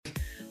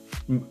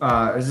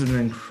this is an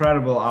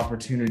incredible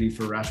opportunity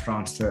for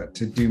restaurants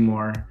to do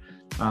more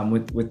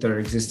with their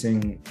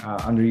existing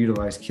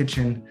underutilized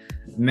kitchen.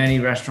 Many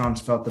restaurants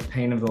felt the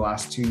pain of the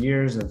last 2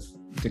 years of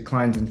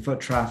declines in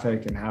foot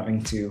traffic and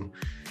having to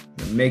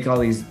make all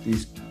these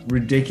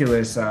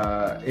ridiculous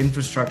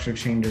infrastructure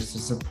changes to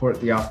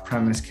support the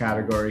off-premise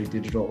category,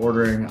 digital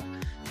ordering,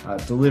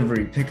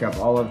 delivery, pickup,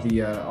 all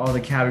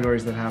the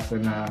categories that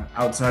happen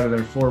outside of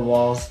their four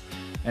walls.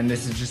 And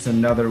this is just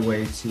another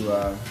way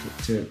to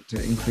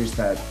increase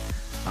that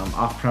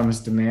off-premise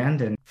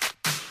demand. And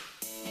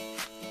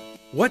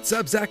what's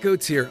up, Zach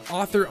Oates here,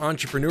 author,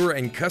 entrepreneur,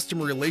 and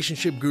customer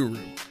relationship guru.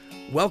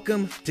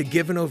 Welcome to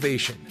Give an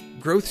Ovation,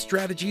 growth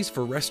strategies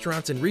for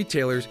restaurants and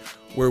retailers,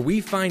 where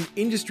we find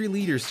industry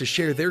leaders to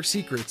share their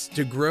secrets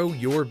to grow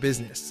your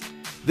business.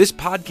 This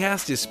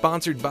podcast is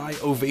sponsored by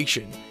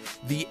Ovation,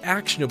 the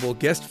actionable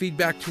guest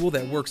feedback tool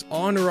that works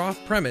on or off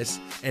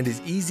premise and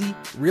is easy,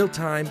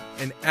 real-time,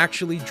 and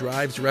actually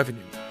drives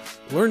revenue.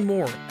 Learn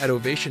more at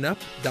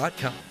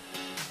ovationup.com.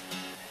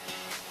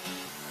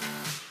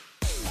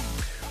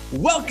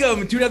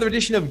 Welcome to another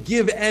edition of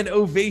Give an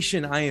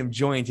Ovation. I am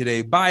joined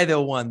today by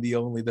the one, the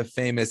only, the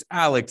famous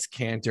Alex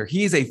Cantor.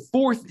 He is a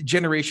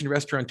fourth-generation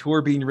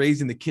restaurateur being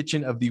raised in the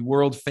kitchen of the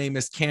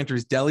world-famous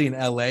Cantor's Deli in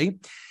LA.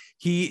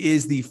 He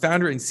is the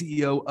founder and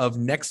CEO of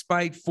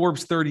Nextbite,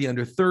 Forbes 30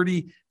 Under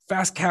 30,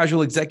 Fast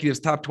Casual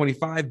Executives Top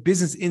 25,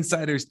 Business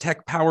Insider's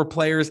Tech Power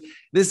Players.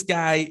 This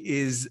guy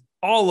is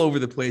all over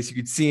the place. You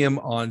could see him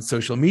on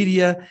social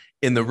media,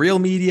 in the real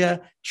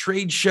media,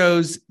 trade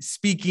shows,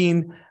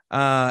 speaking.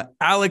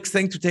 Alex,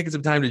 thanks for taking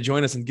some time to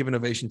join us and give an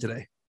ovation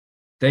today.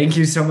 thank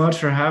you so much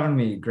for having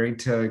me. Great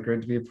to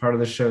be a part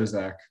of the show,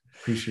 Zach.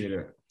 Appreciate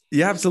it.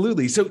 Yeah,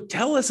 absolutely. So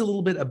tell us a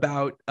little bit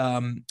about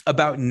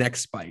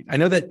Nextbite. I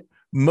know that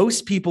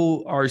most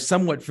people are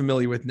somewhat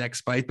familiar with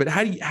Nextbite, but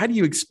how do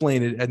you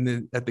explain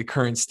it at the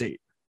current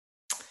state?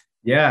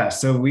 Yeah,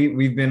 so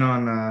we've been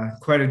on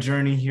quite a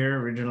journey here.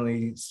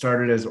 Originally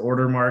started as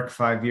Ordermark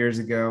 5 years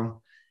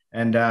ago,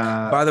 and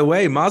by the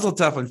way, Mazel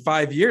Tov on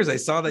 5 years. I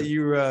saw that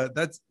you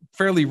that's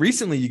fairly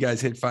recently. You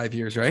guys hit 5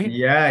 years, right?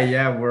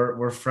 Yeah,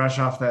 we're fresh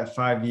off that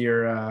 5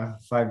 year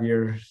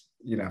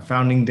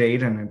founding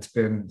date, and it's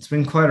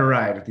been quite a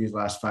ride with these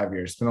last 5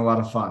 years. It's been a lot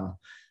of fun,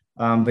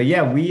 but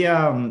yeah, we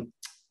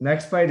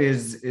Nextbite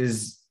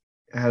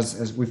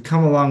has we've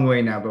come a long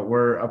way now, but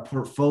we're a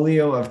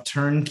portfolio of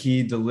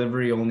turnkey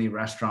delivery only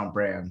restaurant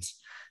brands.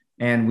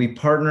 And we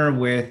partner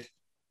with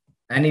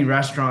any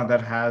restaurant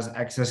that has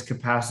excess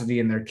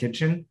capacity in their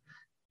kitchen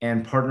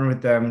and partner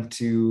with them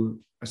to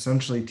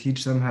essentially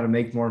teach them how to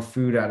make more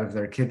food out of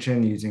their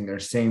kitchen using their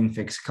same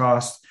fixed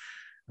cost.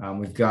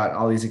 We've got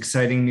all these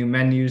exciting new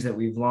menus that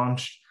we've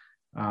launched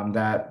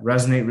that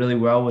resonate really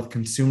well with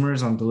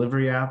consumers on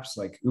delivery apps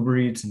like Uber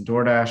Eats and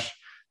DoorDash.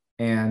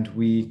 And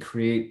we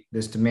create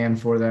this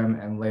demand for them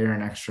and layer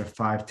an extra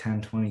 5,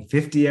 10, 20,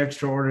 50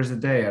 extra orders a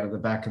day out of the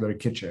back of their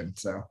kitchen.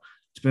 So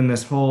it's been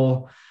this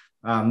whole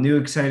new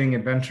exciting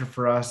adventure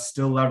for us,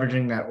 still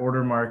leveraging that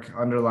Ordermark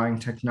underlying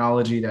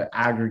technology that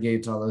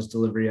aggregates all those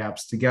delivery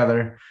apps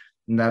together.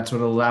 And that's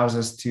what allows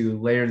us to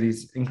layer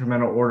these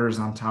incremental orders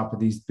on top of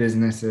these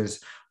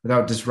businesses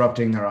without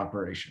disrupting their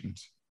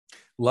operations.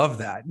 Love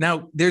that.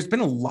 Now, there's been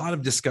a lot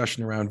of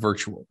discussion around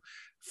virtual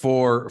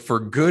for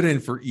good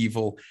and for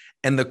evil.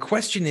 And the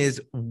question is,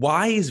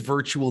 why is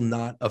virtual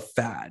not a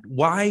fad?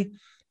 Why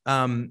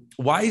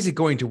is it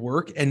going to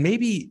work? And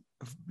maybe,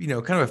 kind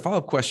of a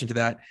follow-up question to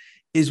that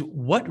is,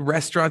 what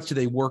restaurants do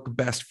they work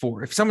best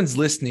for? If someone's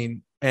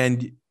listening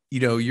and,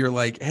 you're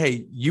like,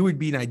 hey, you would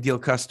be an ideal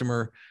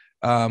customer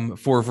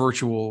for a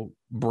virtual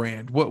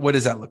brand, what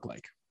does that look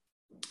like?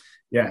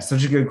 Yeah,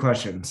 such a good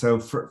question. So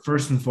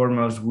first and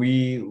foremost,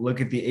 we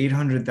look at the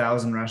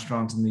 800,000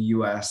 restaurants in the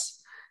US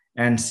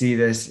and see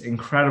this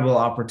incredible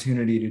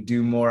opportunity to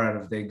do more out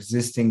of the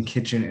existing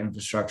kitchen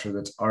infrastructure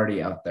that's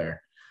already out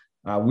there.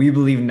 We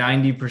believe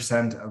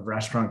 90% of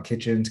restaurant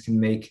kitchens can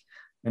make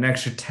an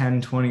extra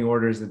 10, 20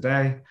 orders a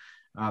day.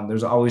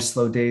 There's always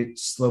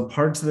slow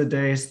parts of the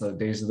day, slow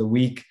days of the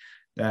week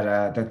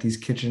that these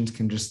kitchens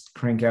can just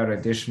crank out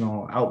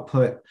additional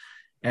output.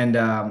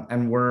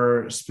 And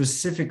we're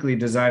specifically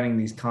designing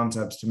these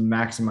concepts to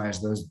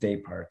maximize those day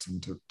parts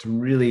and to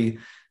really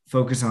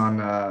focus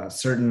on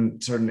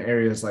certain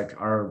areas like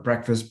our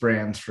breakfast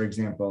brands, for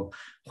example,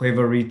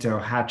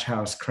 Huevorito, Hatch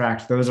House,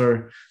 Cracked. Those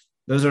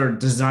are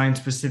designed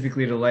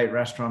specifically to light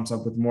restaurants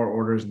up with more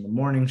orders in the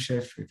morning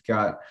shift. We've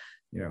got,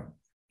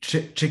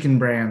 chicken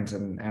brands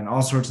and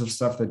all sorts of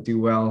stuff that do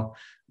well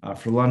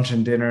for lunch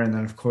and dinner. And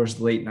then of course,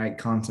 late night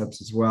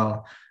concepts as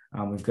well.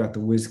 We've got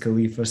the Wiz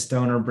Khalifa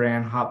Stoner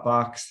brand, Hot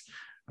Box,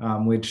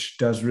 which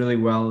does really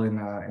well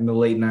in the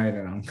late night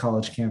and on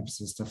college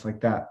campuses, stuff like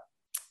that.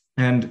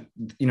 And,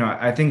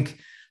 I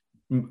think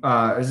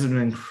this is an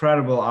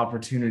incredible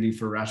opportunity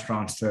for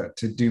restaurants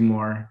to do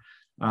more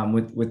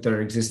with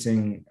their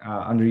existing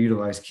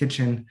underutilized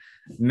kitchen.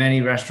 Many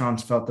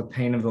restaurants felt the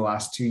pain of the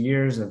last 2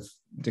 years of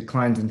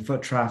declines in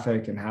foot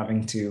traffic and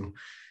having to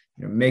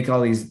make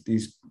all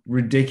these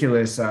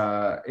ridiculous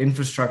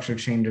infrastructure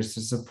changes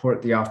to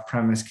support the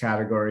off-premise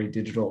category,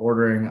 digital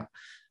ordering,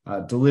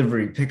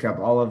 delivery, pickup,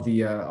 all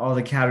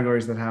the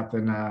categories that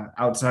happen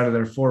outside of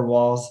their four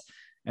walls.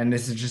 And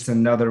this is just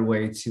another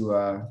way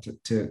to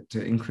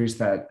increase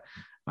that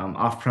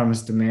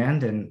off-premise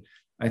demand. And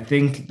I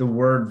think the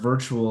word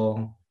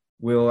virtual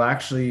will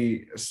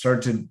actually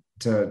start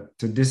to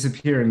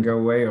disappear and go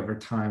away over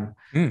time.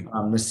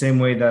 The same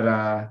way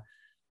that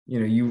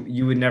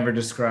you would never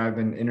describe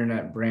an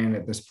internet brand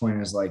at this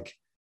point as like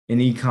an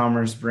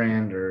e-commerce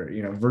brand or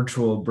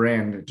virtual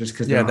brand just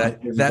because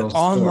that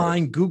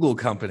online Google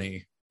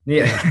company.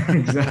 Yeah,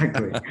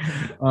 exactly.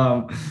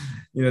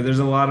 There's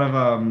a lot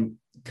of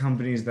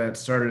companies that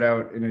started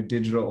out in a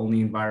digital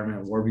only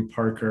environment: Warby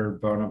Parker,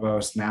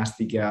 Bonobos,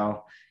 Nasty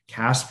Gal,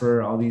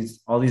 Casper, all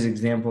these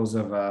examples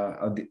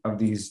of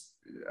these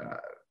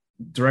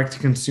direct to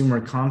consumer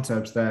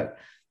concepts that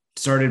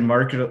started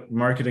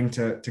marketing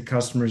to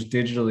customers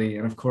digitally.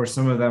 And of course,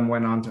 some of them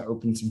went on to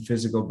open some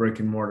physical brick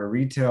and mortar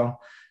retail.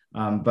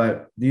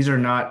 But these are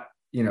not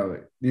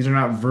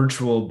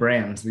virtual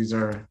brands. These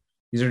are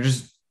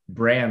just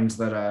brands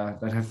that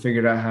have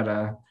figured out how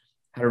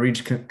to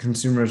reach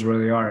consumers where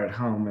they are at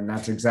home. And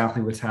that's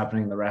exactly what's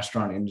happening in the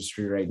restaurant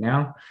industry right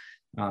now.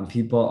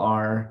 People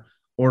are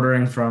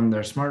ordering from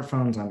their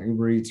smartphones on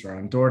Uber Eats or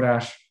on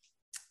DoorDash.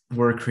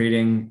 We're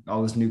creating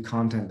all this new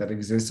content that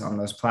exists on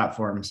those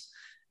platforms.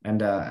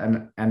 And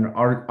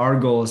our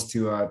goal is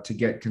to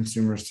get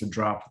consumers to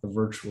drop the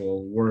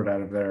virtual word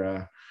out of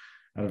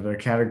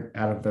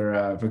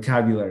their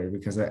vocabulary,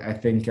 because I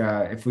think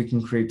if we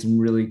can create some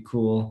really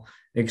cool,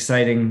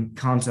 exciting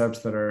concepts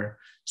that are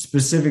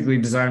specifically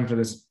designed for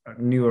this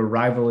new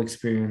arrival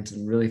experience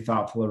and really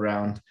thoughtful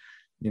around,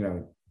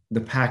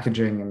 the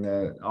packaging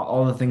and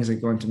all the things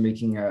that go into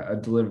making a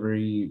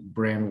delivery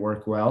brand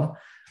work well.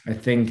 I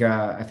think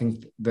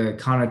the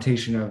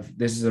connotation of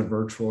this is a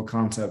virtual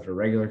concept or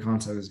regular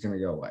concept is going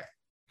to go away.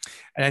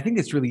 And I think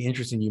it's really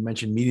interesting you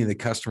mentioned meeting the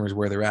customers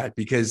where they're at,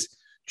 because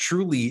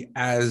truly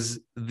as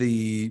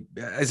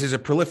there's a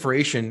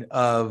proliferation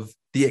of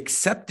the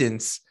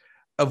acceptance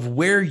of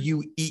where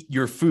you eat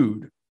your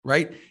food,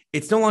 right?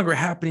 It's no longer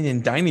happening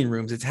in dining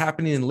rooms. It's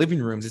happening in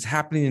living rooms. It's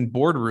happening in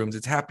boardrooms.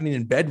 It's happening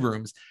in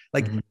bedrooms.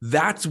 Like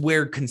that's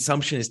where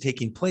consumption is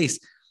taking place.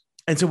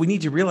 And so we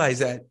need to realize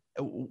that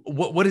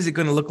what is it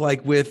going to look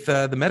like with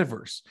the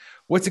metaverse?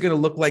 What's it going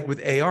to look like with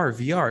AR,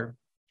 VR?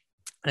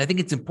 And I think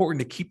it's important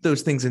to keep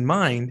those things in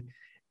mind.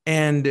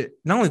 And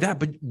not only that,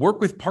 but work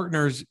with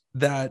partners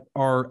that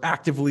are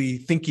actively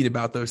thinking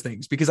about those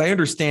things. Because I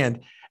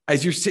understand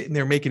as you're sitting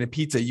there making a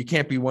pizza, you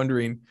can't be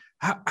wondering,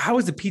 how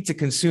is the pizza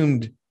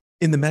consumed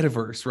in the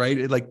metaverse,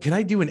 right? Like, can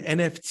I do an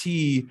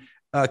NFT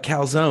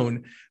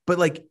calzone? But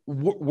like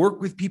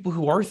work with people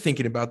who are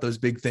thinking about those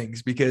big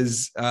things,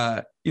 because,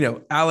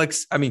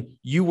 Alex, I mean,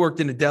 you worked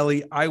in a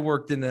deli. I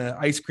worked in an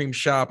ice cream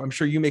shop. I'm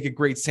sure you make a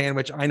great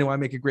sandwich. I know I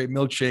make a great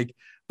milkshake,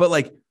 but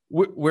like,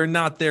 we're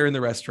not there in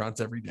the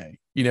restaurants every day.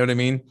 You know what I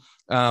mean?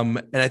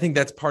 And I think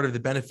that's part of the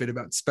benefit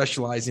about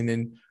specializing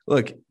in,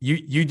 look,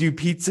 you do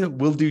pizza,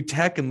 we'll do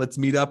tech, and let's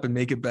meet up and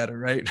make it better.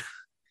 Right.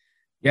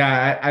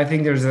 Yeah, I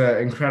think there's an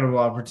incredible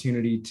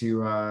opportunity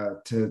to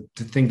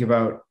think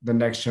about the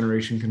next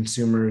generation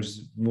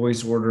consumers,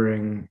 voice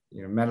ordering,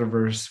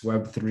 metaverse,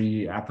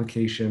 Web3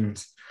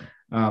 applications,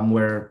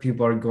 where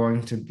people are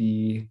going to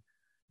be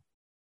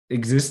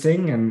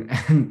existing,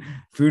 and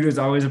food is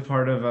always a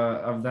part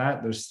of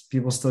that. There's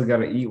people still got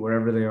to eat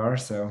wherever they are.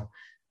 So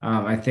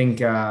I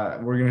think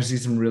we're going to see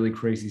some really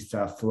crazy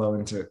stuff flow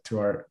into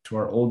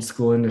our old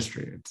school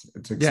industry.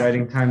 It's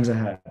exciting times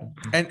ahead.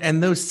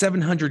 And those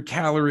 700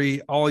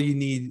 calorie, all you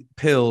need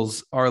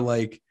pills are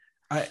like,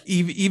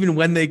 even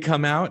when they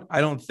come out, I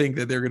don't think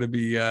that they're going to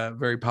be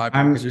very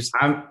popular.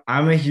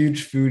 I'm a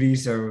huge foodie,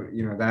 so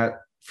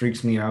that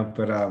freaks me out.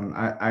 But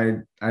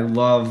I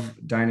love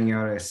dining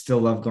out. I still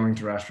love going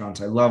to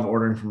restaurants. I love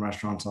ordering from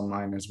restaurants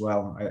online as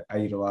well. I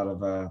eat a lot of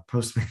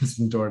Postmates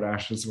and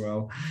DoorDash as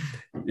well.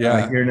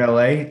 Here in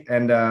LA,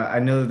 and I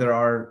know that there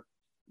are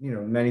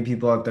many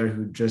people out there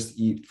who just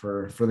eat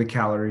for the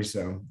calories.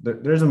 So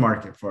there's a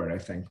market for it, I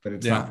think, but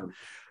it's not.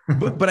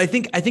 but I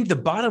think the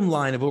bottom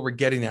line of what we're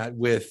getting at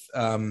with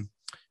I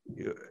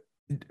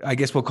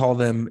guess we'll call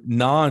them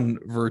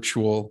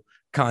non-virtual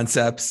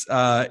concepts,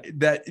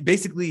 that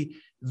basically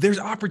there's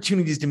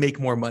opportunities to make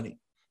more money,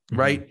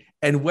 right?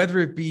 And whether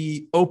it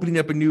be opening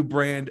up a new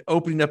brand,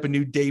 opening up a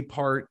new day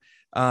part,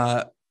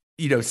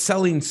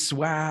 selling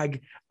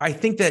swag, I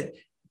think that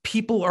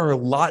people are a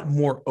lot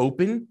more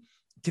open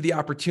to the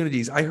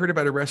opportunities. I heard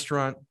about a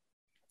restaurant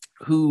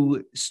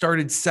who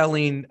started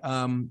selling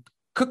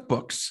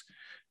cookbooks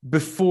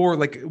before,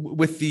 like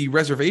with the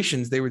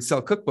reservations, they would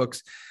sell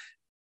cookbooks,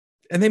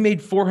 and they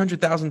made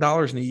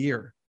 $400,000 in a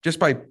year just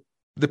by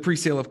the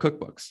pre-sale of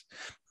cookbooks.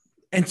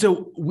 And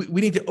so we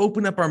need to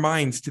open up our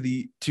minds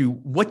to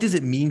what does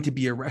it mean to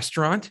be a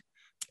restaurant?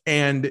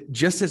 And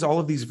just as all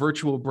of these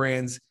virtual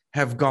brands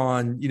have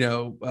gone,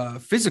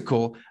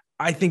 physical,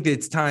 I think that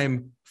it's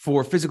time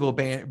for physical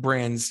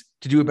brands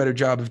to do a better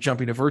job of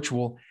jumping to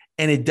virtual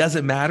And it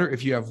doesn't matter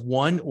if you have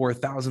 1 or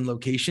 1,000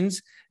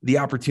 locations, the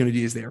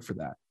opportunity is there for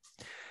that.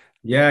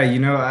 Yeah,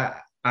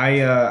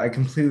 I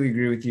completely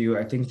agree with you.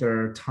 I think there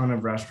are a ton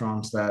of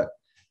restaurants that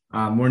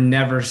were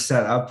never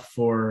set up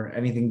for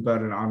anything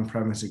but an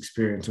on-premise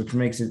experience, which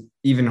makes it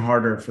even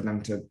harder for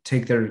them to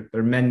take their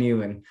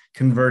menu and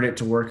convert it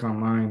to work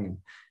online. And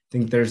I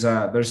think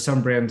there's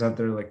some brands out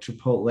there like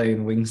Chipotle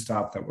and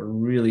Wingstop that were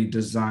really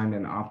designed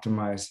and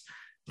optimized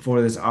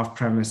for this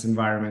off-premise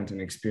environment and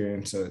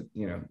experience. So,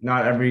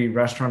 not every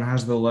restaurant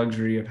has the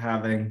luxury of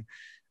having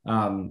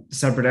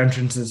separate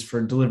entrances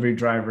for delivery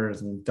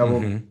drivers and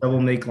double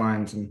make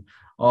lines and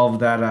all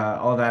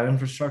that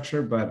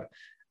infrastructure. But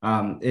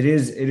it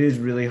is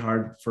really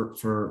hard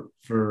for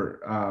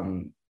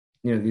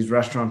these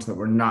restaurants that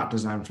were not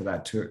designed for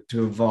that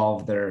to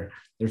evolve their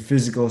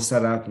physical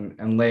setup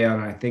and layout.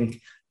 And I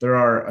think there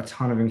are a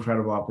ton of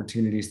incredible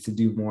opportunities to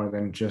do more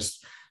than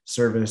just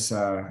service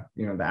the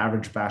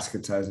average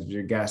basket size of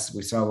your guests.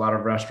 We saw a lot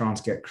of restaurants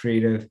get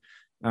creative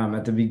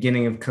at the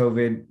beginning of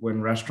COVID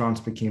when restaurants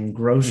became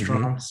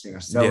groceries,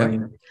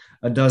 selling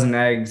a dozen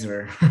eggs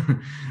or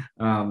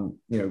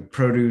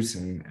produce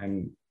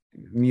and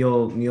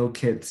meal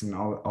kits and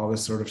all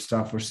this sort of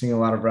stuff. We're seeing a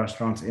lot of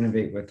restaurants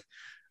innovate with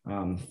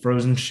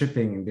frozen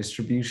shipping and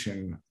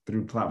distribution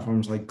through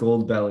platforms like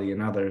Goldbelly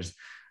and others.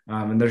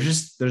 And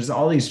there's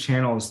all these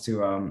channels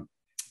to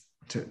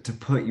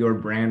put your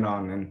brand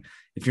on. And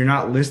if you're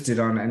not listed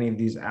on any of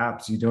these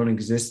apps, you don't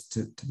exist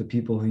to the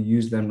people who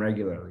use them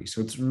regularly. So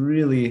it's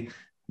really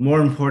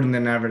more important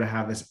than ever to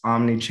have this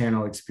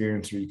omni-channel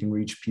experience where you can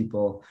reach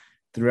people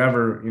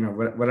through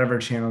whatever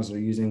channels they're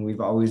using. We've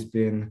always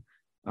been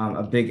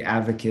a big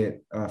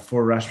advocate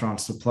for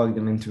restaurants to plug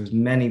them into as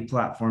many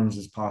platforms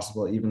as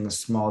possible, even the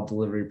small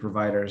delivery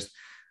providers,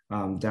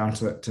 down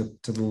to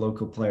the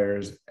local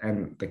players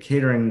and the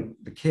catering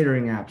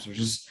apps. Are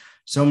just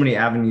so many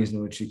avenues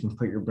in which you can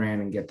put your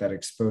brand and get that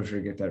exposure,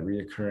 get that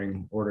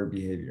reoccurring order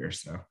behavior.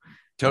 So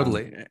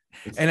totally.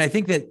 And I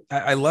think that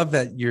I love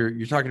that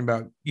you're talking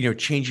about,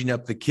 changing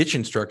up the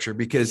kitchen structure,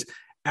 because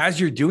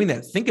as you're doing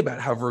that, think about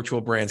how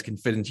virtual brands can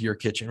fit into your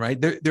kitchen, right?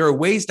 There are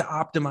ways to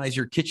optimize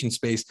your kitchen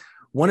space.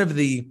 One of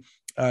the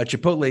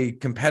Chipotle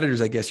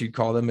competitors, I guess you'd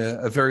call them,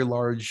 a very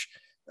large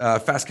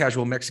fast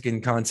casual Mexican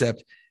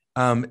concept.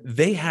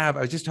 They have,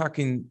 I was just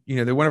talking,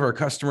 they're one of our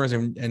customers,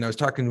 and I was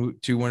talking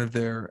to one of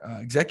their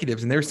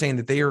executives, and they're saying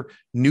that their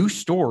new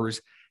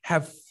stores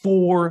have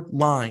 4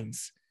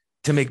 lines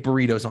to make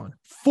burritos on.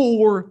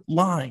 4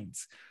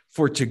 lines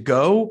for to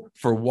go,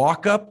 for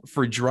walk up,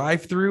 for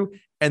drive through,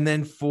 and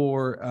then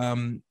for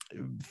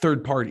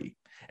third party.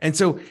 And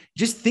so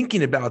just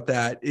thinking about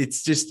that,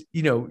 it's just,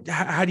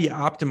 how do you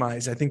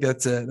optimize? I think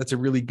that's a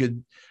really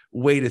good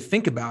way to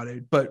think about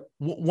it. But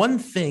one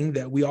thing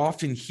that we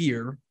often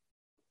hear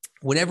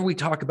whenever we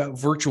talk about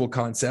virtual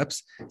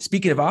concepts,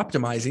 speaking of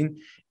optimizing,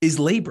 is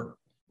labor,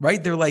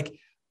 right? They're like,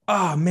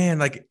 oh man,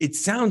 like it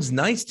sounds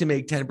nice to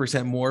make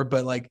 10% more,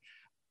 but like,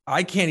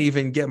 I can't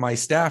even get my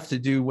staff to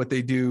do what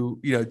they do,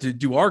 to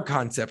do our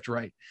concept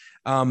right.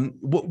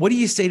 What do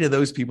you say to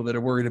those people that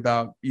are worried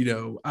about,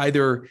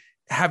 either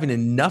having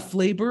enough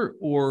labor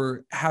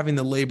or having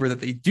the labor that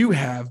they do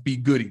have be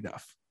good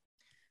enough?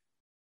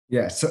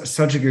 Yeah,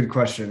 such a good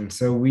question.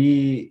 So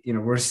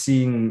we're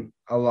seeing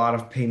a lot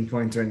of pain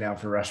points right now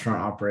for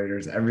restaurant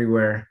operators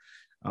everywhere.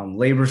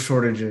 Labor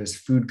shortages,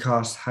 food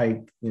cost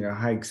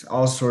hikes,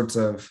 all sorts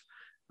of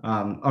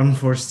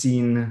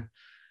unforeseen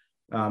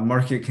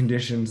market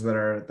conditions that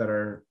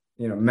are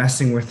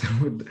messing with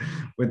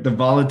the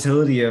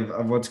volatility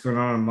of what's going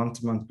on a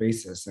month-to-month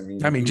basis. I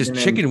mean, just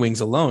chicken wings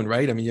alone,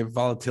 right? I mean, you have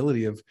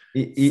volatility of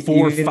 4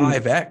 or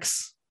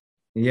 5x.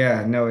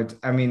 Yeah, no,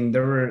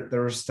 there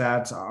were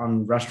stats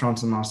on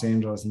restaurants in Los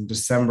Angeles in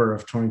December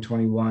of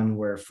 2021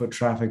 where foot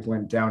traffic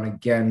went down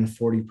again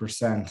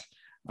 40%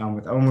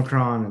 with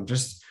Omicron, and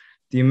just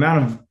the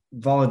amount of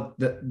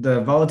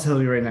the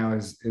volatility right now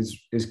is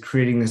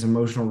creating this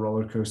emotional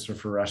roller coaster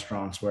for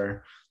restaurants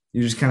where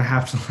you just kind of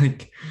have to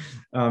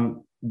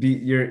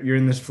you're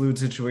in this fluid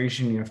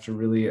situation. You have to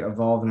really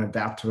evolve and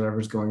adapt to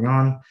whatever's going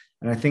on.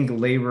 And I think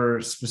labor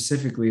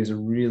specifically is a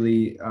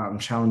really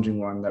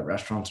challenging one that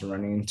restaurants are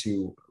running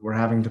into. We're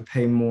having to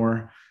pay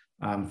more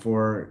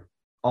for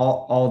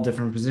all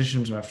different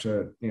positions. We have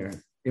to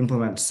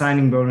implement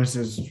signing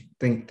bonuses,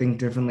 think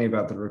differently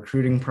about the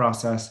recruiting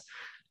process,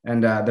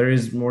 and there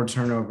is more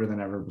turnover than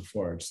ever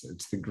before.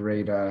 It's the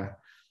great there's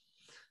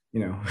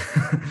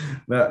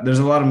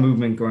a lot of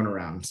movement going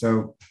around.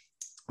 So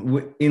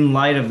in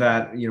light of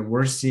that,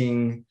 we're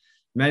seeing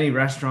many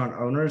restaurant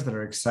owners that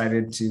are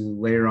excited to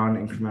layer on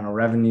incremental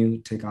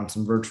revenue, take on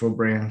some virtual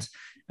brands.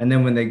 And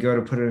then when they go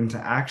to put it into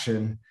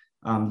action,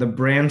 the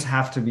brands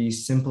have to be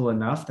simple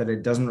enough that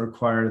it doesn't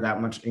require that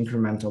much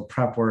incremental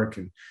prep work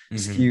and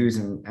SKUs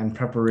and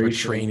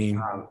preparation. Or training.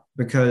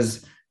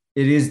 Because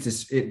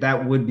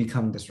that would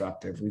become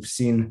disruptive. We've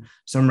seen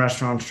some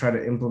restaurants try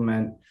to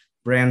implement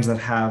brands that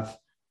have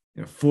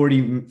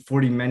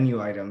 40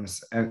 menu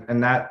items,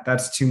 and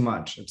that's too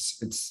much.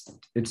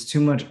 It's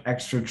too much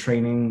extra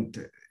training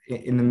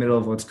in the middle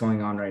of what's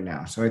going on right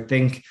now. So I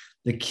think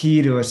the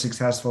key to a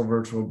successful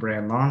virtual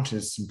brand launch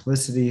is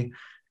simplicity.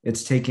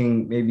 It's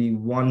taking maybe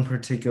one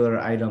particular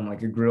item,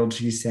 like a grilled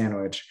cheese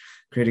sandwich,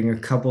 creating a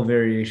couple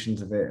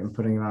variations of it and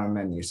putting it on a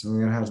menu.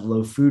 Something that has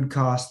low food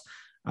cost,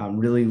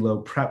 really low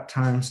prep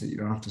time, so you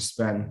don't have to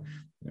spend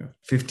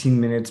 15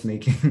 minutes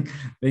making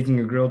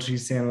a grilled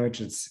cheese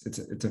sandwich. It's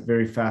a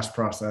very fast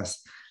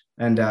process,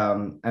 and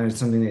it's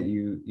something that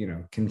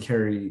you can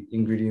carry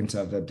ingredients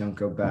of that don't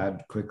go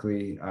bad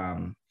quickly.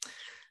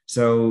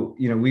 So,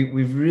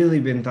 we've really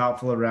been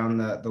thoughtful around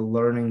the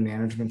learning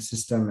management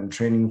system and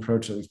training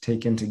approach that we've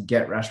taken to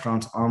get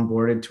restaurants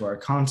onboarded to our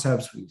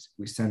concepts.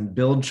 We send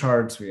build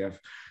charts. We have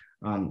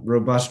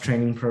robust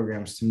training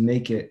programs to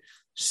make it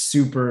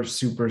super,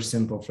 super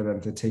simple for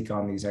them to take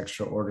on these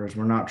extra orders.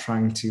 We're not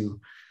trying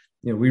to,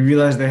 we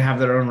realize they have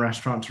their own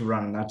restaurant to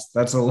run.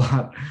 That's a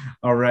lot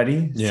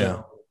already.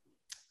 Yeah.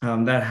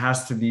 So that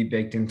has to be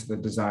baked into the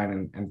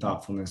design and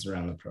thoughtfulness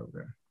around the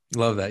program.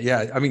 Love that.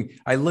 Yeah. I mean,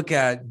 I look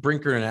at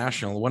Brinker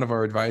International. One of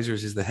our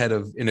advisors is the head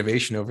of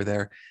innovation over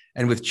there.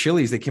 And with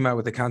Chili's, they came out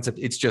with the concept,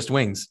 it's just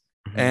wings.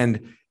 Mm-hmm.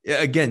 And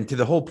again, to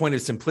the whole point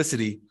of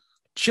simplicity,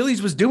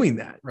 Chili's was doing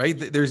that, right?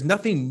 There's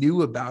nothing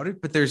new about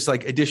it, but there's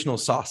like additional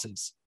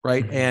sauces,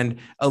 right? Mm-hmm. And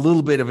a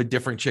little bit of a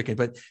different chicken.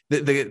 But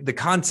the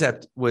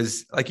concept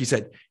was, like you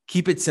said,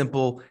 keep it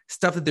simple,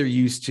 stuff that they're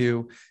used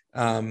to,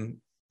 and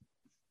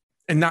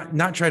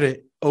not try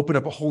to open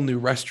up a whole new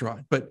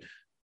restaurant, but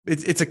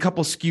it's a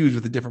couple SKUs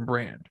with a different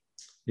brand.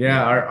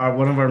 Yeah, our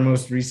one of our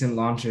most recent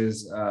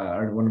launches,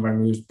 one of our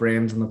newest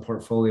brands in the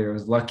portfolio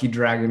is Lucky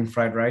Dragon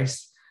fried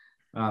rice.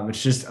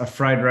 It's just a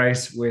fried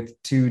rice with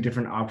 2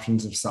 different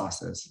options of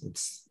sauces.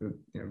 It's a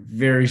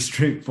very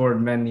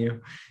straightforward menu.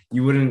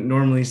 You wouldn't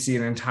normally see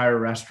an entire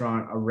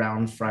restaurant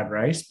around fried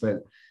rice, but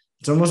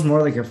it's almost more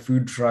like a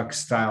food truck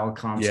style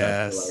concept.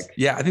 Yes.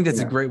 Yeah. I think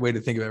that's a great way to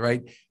think of it,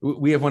 right?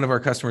 We have one of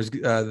our customers,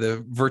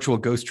 the virtual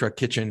ghost truck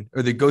kitchen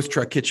or the ghost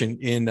truck kitchen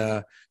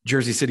in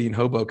Jersey City and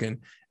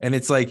Hoboken. And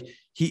it's like,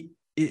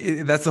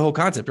 that's the whole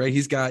concept, right?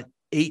 He's got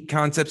 8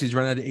 concepts. He's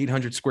running out of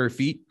 800 square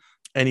feet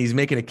and he's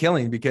making a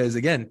killing because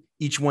again,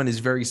 each one is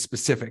very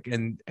specific.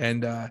 And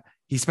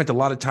he spent a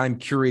lot of time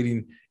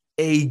curating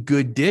a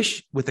good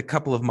dish with a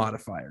couple of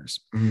modifiers.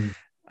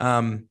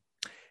 Mm-hmm.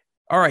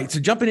 All right. So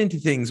jumping into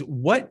things,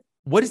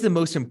 what is the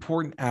most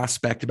important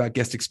aspect about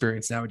guest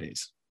experience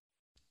nowadays?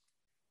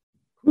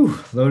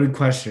 Loaded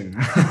question.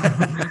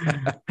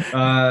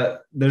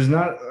 There's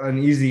not an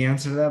easy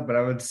answer to that, but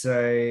I would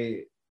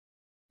say,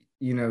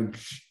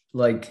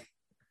 like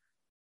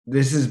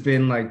this has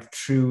been like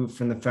true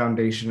from the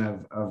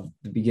foundation of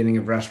the beginning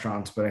of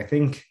restaurants. But I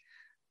think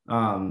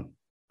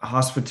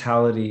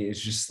hospitality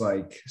is just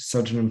like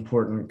such an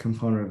important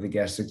component of the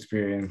guest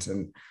experience.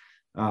 And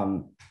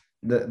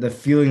the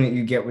feeling that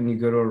you get when you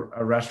go to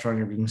a restaurant,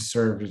 you're being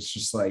served, it's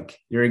just like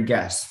you're a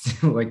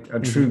guest, like a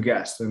true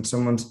guest, and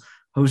someone's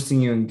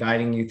hosting you and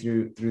guiding you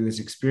through this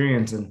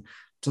experience. And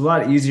it's a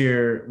lot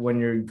easier when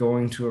you're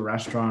going to a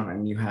restaurant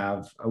and you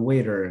have a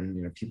waiter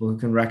and people who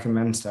can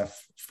recommend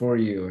stuff for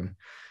you,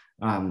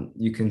 and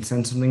you can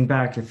send something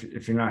back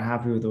if you're not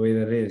happy with the way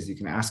that it is. You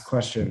can ask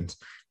questions,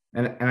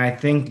 and I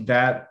think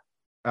that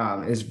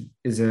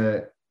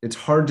it's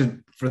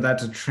hard for that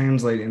to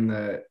translate in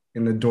the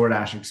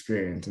DoorDash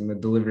experience and the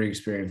delivery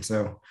experience.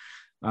 So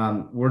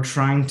we're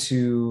trying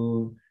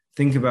to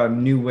think about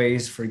new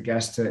ways for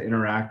guests to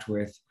interact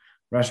with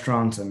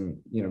restaurants and,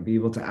 be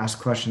able to ask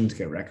questions,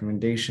 get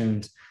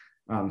recommendations,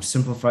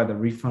 simplify the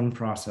refund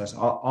process.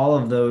 All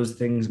of those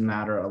things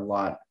matter a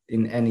lot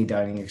in any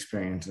dining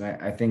experience.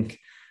 And I think,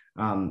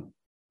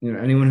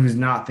 anyone who's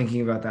not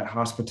thinking about that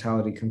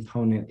hospitality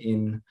component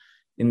in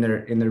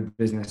their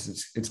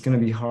business, it's going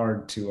to be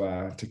hard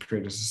to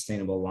create a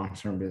sustainable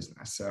long-term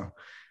business. So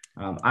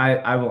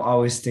I will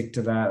always stick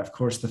to that. Of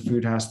course, the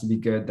food has to be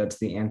good. That's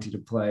the ante to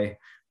play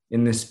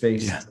in this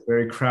space. Yeah. It's a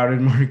very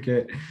crowded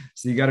market.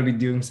 So you got to be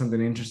doing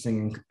something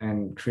interesting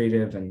and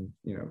creative and,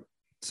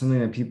 something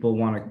that people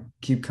want to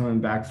keep coming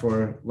back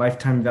for.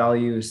 Lifetime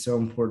value is so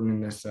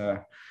important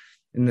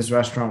in this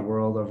restaurant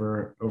world.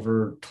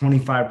 Over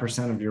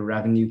 25% of your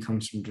revenue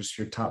comes from just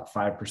your top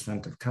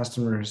 5% of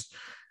customers.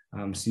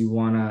 So you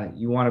want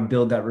to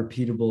build that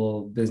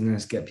repeatable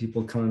business, get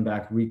people coming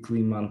back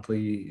weekly,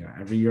 monthly,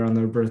 every year on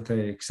their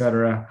birthday, et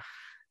cetera.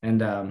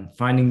 And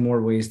finding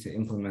more ways to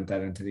implement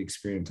that into the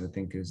experience, I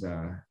think is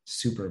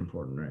super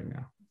important right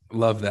now.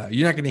 Love that.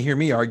 You're not going to hear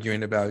me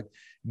arguing about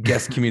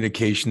guest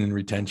communication and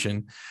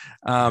retention.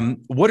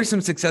 What are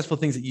some successful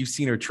things that you've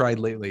seen or tried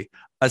lately,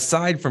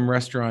 aside from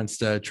restaurants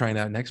trying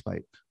out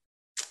Nextbite?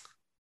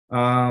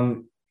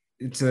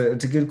 It's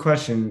a good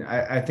question.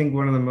 I think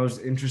one of the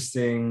most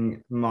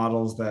interesting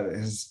models that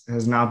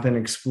has not been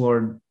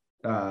explored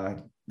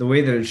the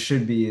way that it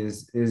should be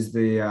is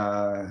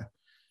the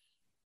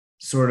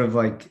sort of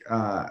like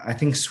I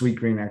think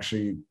Sweetgreen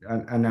actually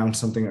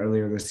announced something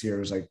earlier this year. It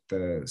was like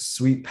the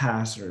Sweet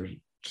Pass or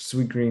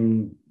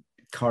Sweetgreen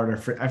card.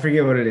 I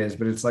forget what it is,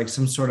 but it's like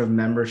some sort of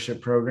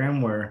membership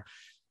program where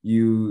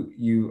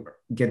you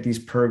get these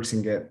perks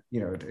and get,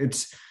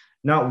 it's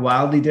not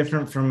wildly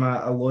different from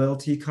a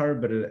loyalty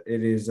card, but it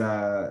is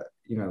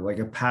like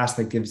a pass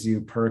that gives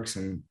you perks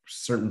and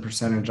certain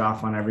percentage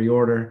off on every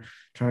order,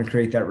 trying to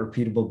create that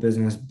repeatable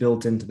business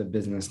built into the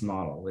business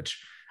model,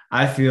 which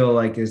I feel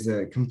like is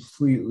a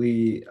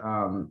completely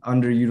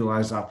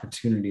underutilized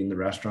opportunity in the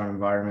restaurant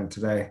environment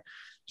today.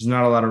 There's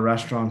not a lot of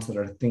restaurants that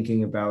are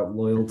thinking about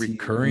loyalty.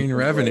 Recurring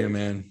revenue,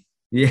 man.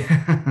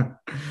 Yeah.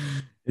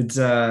 It's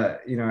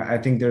I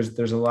think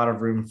there's a lot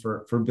of room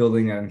for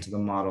building that into the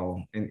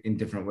model in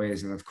different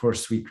ways. And of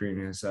course,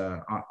 Sweetgreen is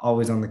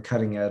always on the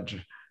cutting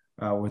edge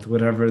with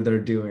whatever they're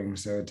doing.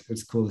 So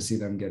it's cool to see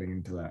them getting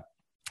into that.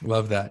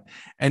 Love that.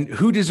 And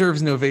who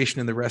deserves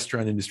innovation in the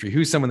restaurant industry?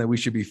 Who's someone that we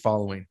should be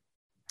following?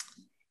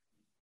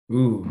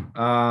 Ooh,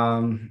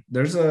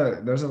 there's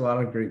a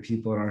lot of great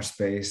people in our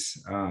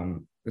space.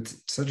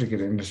 It's such a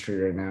good industry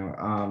right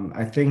now.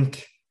 I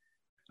think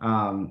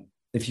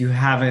if you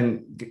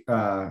haven't,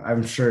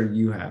 I'm sure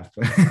you have,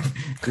 but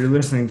if you're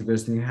listening to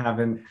this and you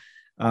haven't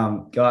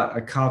got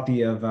a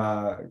copy of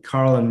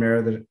Carl and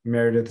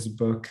Meredith's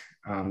book,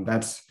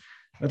 that's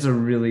a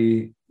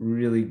really,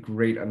 really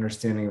great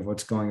understanding of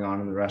what's going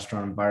on in the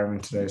restaurant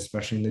environment today,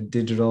 especially in the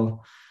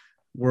digital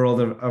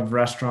world of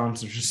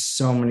restaurants. There's just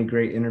so many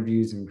great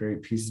interviews and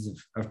great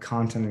pieces of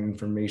content and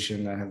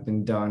information that have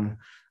been done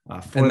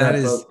for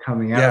that book,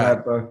 coming out of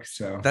that book.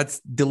 So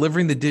that's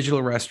Delivering the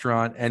Digital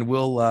Restaurant, and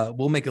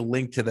we'll make a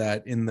link to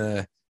that in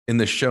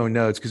the show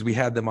notes, because we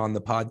had them on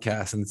the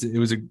podcast, and it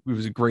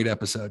was a great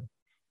episode.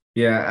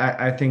 Yeah,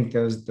 I think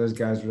those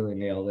guys really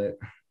nailed it.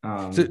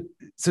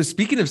 So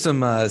speaking of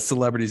some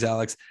celebrities,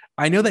 Alex,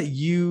 I know that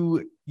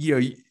you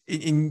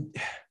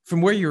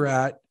from where you're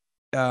at,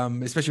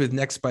 especially with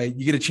Nextbite,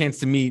 you get a chance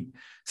to meet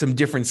some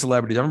different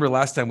celebrities. I remember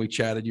last time we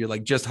chatted, you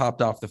just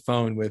hopped off the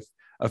phone with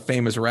a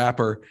famous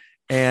rapper.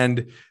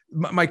 And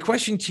my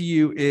question to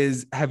you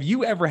is, have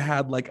you ever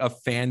had like a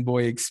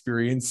fanboy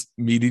experience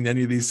meeting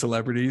any of these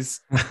celebrities?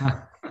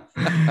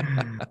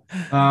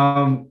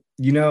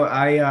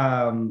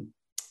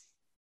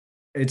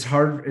 It's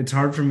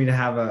hard for me to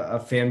have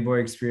a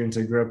fanboy experience.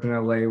 I grew up in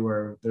LA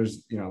where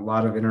there's, a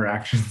lot of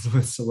interactions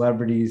with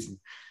celebrities.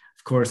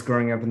 Of course,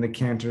 growing up in the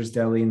Cantor's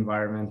Deli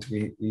environment,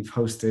 we've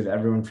hosted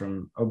everyone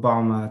from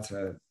Obama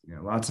to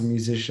lots of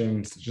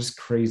musicians, just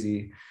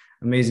crazy,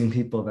 amazing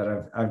people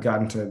that I've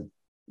gotten to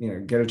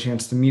get a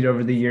chance to meet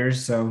over the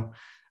years. So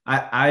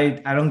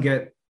I don't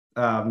get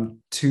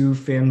too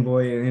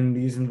fanboy in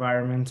these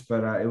environments,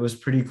 but it was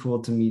pretty cool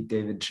to meet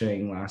David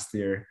Chang last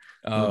year.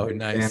 Oh,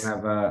 nice.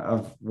 Fan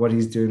of what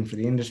he's doing for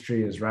the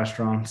industry, his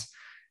restaurants,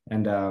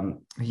 and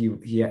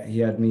he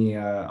had me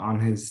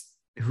on his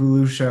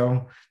Hulu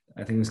show.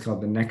 I think it was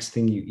called The Next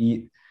Thing You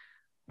Eat,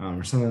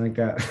 or something like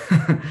that.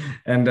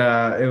 And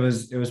it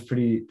was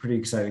pretty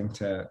exciting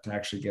to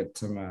actually get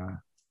some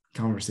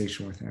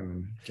conversation with him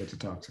and get to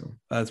talk to him.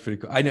 That's pretty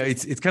cool. I know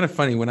it's kind of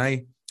funny when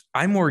I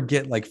more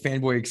get like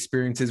fanboy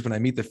experiences when I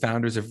meet the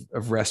founders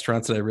of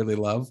restaurants that I really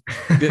love.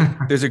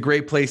 There's a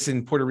great place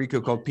in Puerto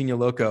Rico called Pina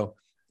Loco.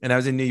 And I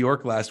was in New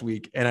York last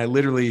week, and I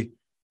literally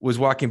was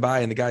walking by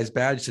and the guy's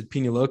badge said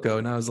Pina Loco.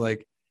 And I was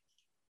like,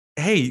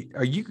 hey,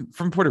 are you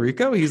from Puerto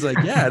Rico? He's like,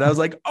 yeah. And I was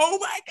like, oh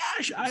my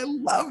gosh, I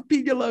love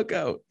Pina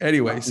Loco.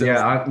 Anyway. So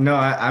yeah,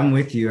 I'm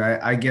with you.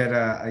 I get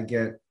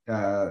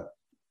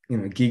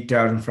geeked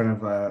out in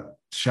front of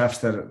chefs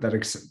that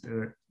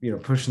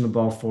pushing the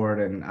ball forward.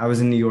 And I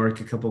was in New York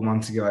a couple of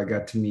months ago. I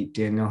got to meet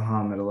Daniel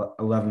Hum at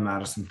 11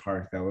 Madison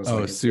Park. That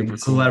was super cool.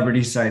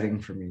 Celebrity sighting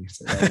for me.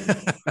 So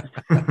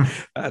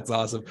that's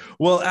awesome.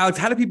 Well, Alex,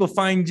 how do people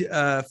find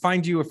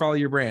you or follow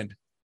your brand?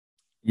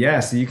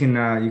 Yeah, so you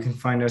can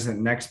find us at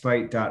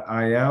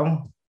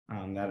nextbite.io.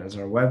 That is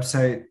our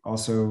website.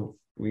 Also,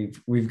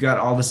 we've got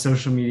all the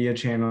social media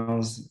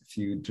channels. If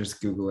you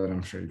just Google it,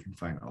 I'm sure you can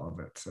find all of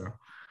it. So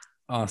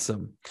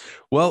awesome.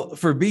 Well,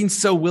 for being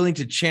so willing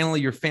to channel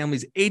your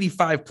family's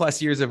 85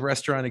 plus years of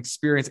restaurant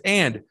experience,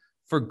 and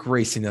for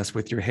gracing us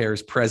with your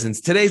hair's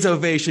presence, today's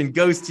ovation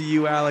goes to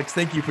you, Alex.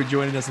 Thank you for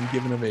joining us and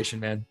giving ovation,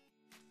 man.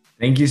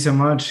 Thank you so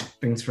much.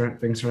 Thanks for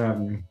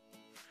having me.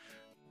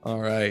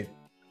 All right.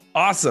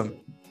 Awesome.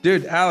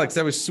 Dude, Alex,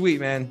 that was sweet,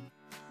 man.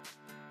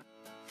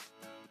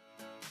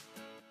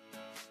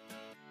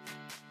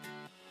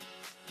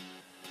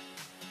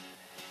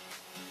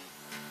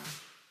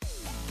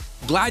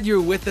 Glad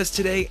you're with us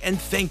today, and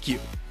thank you.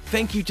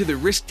 Thank you to the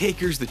risk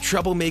takers, the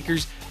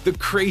troublemakers, the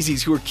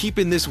crazies who are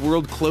keeping this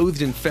world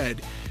clothed and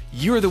fed.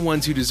 You're the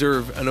ones who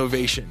deserve an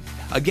ovation.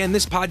 Again,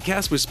 this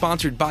podcast was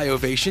sponsored by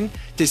Ovation.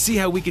 To see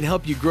how we can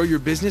help you grow your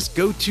business,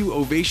 go to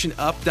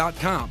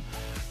ovationup.com.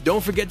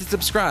 Don't forget to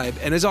subscribe,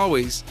 and as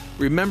always,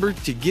 remember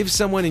to give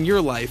someone in your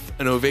life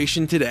an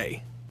ovation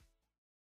today.